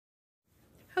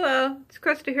Hello, it's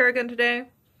Krista here again today.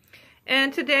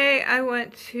 And today I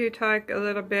want to talk a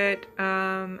little bit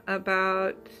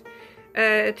about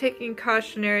taking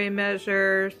cautionary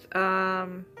measures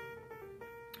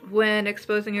when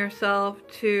exposing yourself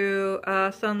to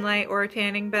sunlight or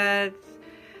tanning beds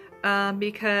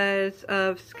because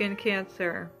of skin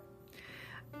cancer.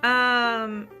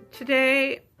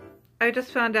 Today I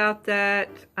just found out that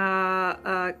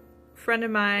a friend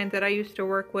of mine that I used to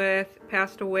work with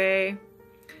passed away.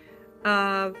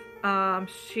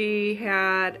 She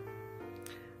had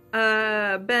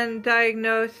been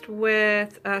diagnosed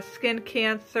with skin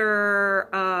cancer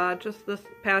just this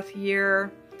past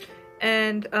year,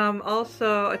 and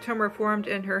also a tumor formed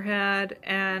in her head,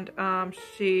 and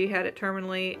she had it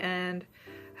terminally and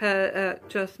had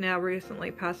just now recently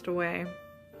passed away.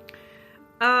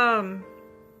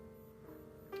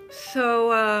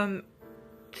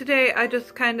 Today I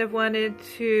just kind of wanted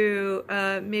to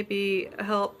maybe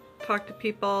help talk to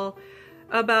people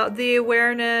about the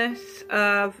awareness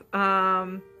of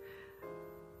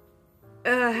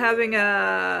having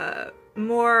a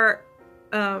more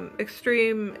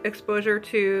extreme exposure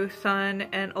to sun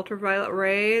and ultraviolet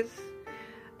rays.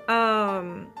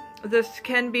 This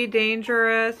can be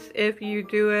dangerous if you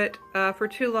do it for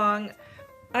too long.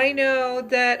 I know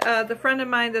that the friend of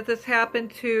mine that this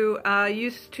happened to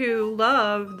used to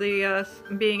love the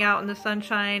being out in the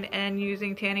sunshine and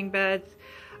using tanning beds.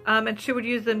 And she would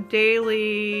use them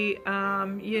daily,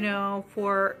 you know,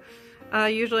 for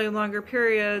usually longer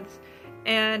periods.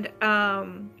 And, I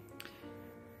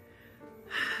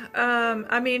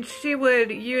mean, she would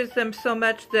use them so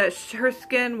much that her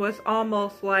skin was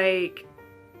almost like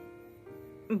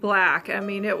black. I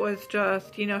mean, it was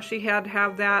just, you know, she had to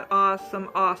have that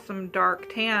awesome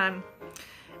dark tan.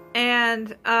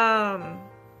 And,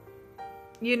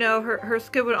 you know, her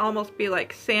skin would almost be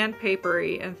like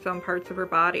sandpapery in some parts of her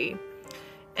body.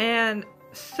 And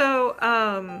so,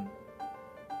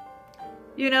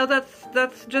 you know,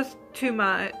 that's just too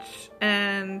much,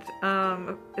 and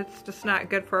it's just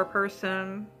not good for a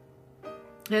person.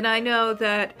 And I know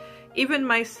that even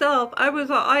myself, I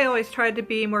always tried to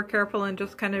be more careful and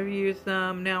just kind of use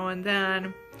them now and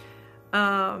then.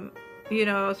 You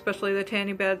know, especially the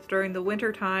tanning beds during the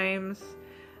winter times.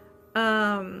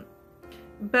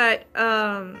 But,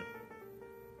 and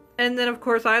then of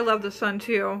course I love the sun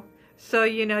too. So,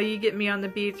 you know, you get me on the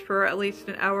beach for at least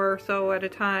an hour or so at a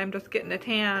time, just getting a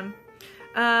tan.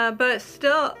 But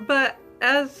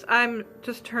as I'm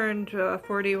just turned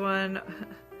 41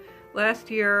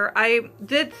 last year, I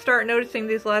did start noticing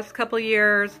these last couple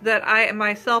years that I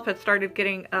myself had started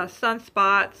getting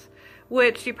sunspots,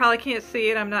 which you probably can't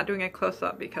see, and I'm not doing a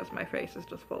close-up because my face is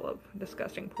just full of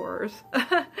disgusting pores.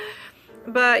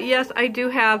 But yes, I do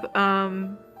have,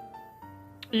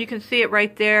 you can see it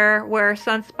right there where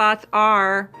sunspots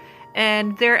are,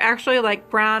 and they're actually like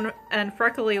brown and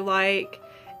freckly like,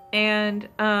 and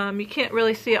you can't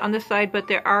really see it on this side, but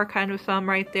there are kind of some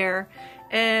right there.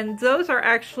 And those are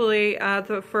actually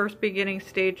the first beginning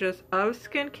stages of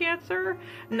skin cancer.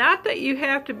 Not that you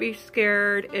have to be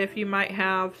scared if you might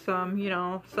have some, you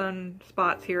know,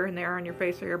 sunspots here and there on your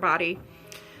face or your body.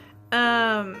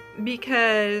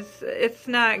 Because it's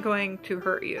not going to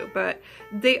hurt you, but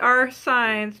they are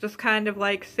signs, just kind of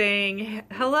like saying,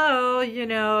 hello, you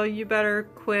know, you better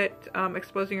quit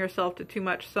exposing yourself to too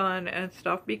much sun and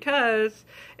stuff, because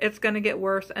it's going to get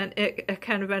worse, and it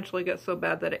can eventually get so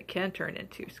bad that it can turn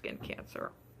into skin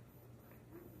cancer.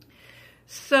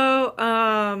 So,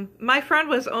 my friend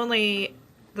was only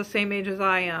the same age as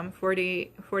I am,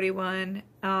 41.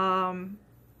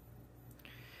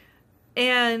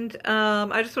 And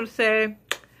I just want to say,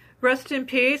 rest in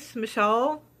peace,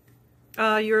 Michelle.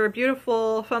 You're a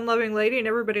beautiful, fun-loving lady, and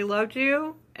everybody loved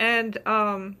you. And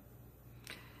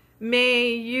may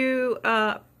you,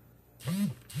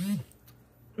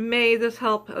 may this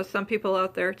help some people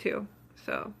out there too.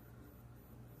 So,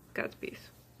 God's peace.